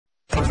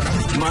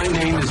My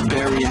name is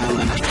Barry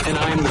Allen, and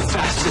I am the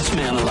fastest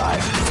man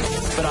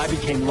alive. But I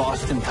became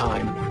lost in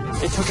time.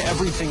 It took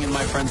everything in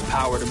my friend's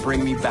power to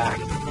bring me back.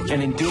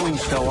 And in doing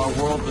so, our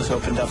world was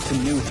opened up to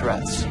new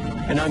threats.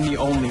 And I'm the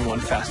only one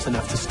fast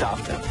enough to stop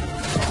them.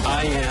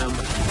 I am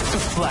the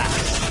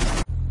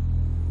Flash.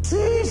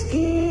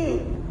 Cisco!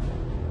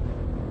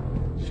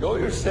 Show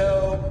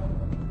yourself.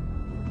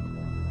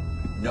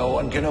 No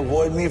one can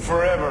avoid me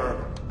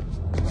forever.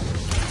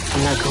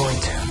 I'm not going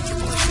to.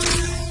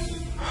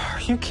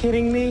 Are you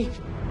kidding me?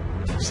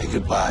 Say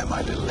goodbye,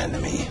 my little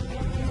enemy.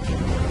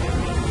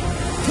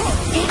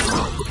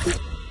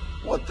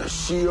 What the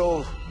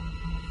shield?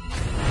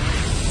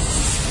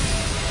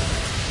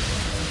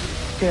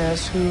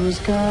 Guess who's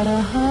got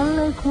a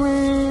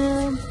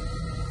hologram?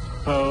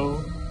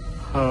 Ho,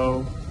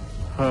 ho,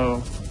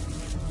 ho.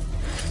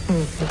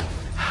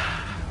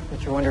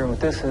 But you're wondering what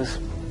this is.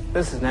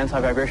 This is an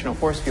anti-vibrational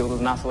force field with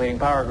an oscillating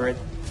power grid.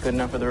 Good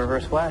enough for the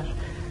reverse flash.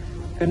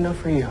 Good enough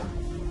for you.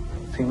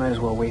 So you might as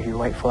well wave your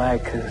white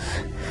flag, because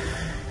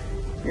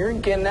you're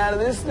getting out of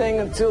this thing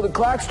until the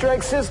clock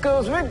strikes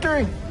Cisco's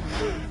victory.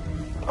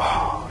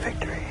 Oh,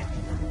 victory.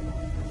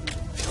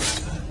 Feels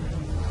good.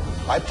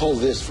 I pulled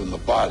this from the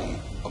body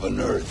of an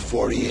Earth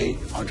 48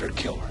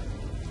 hunter-killer.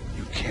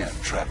 You can't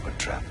trap a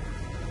trapper.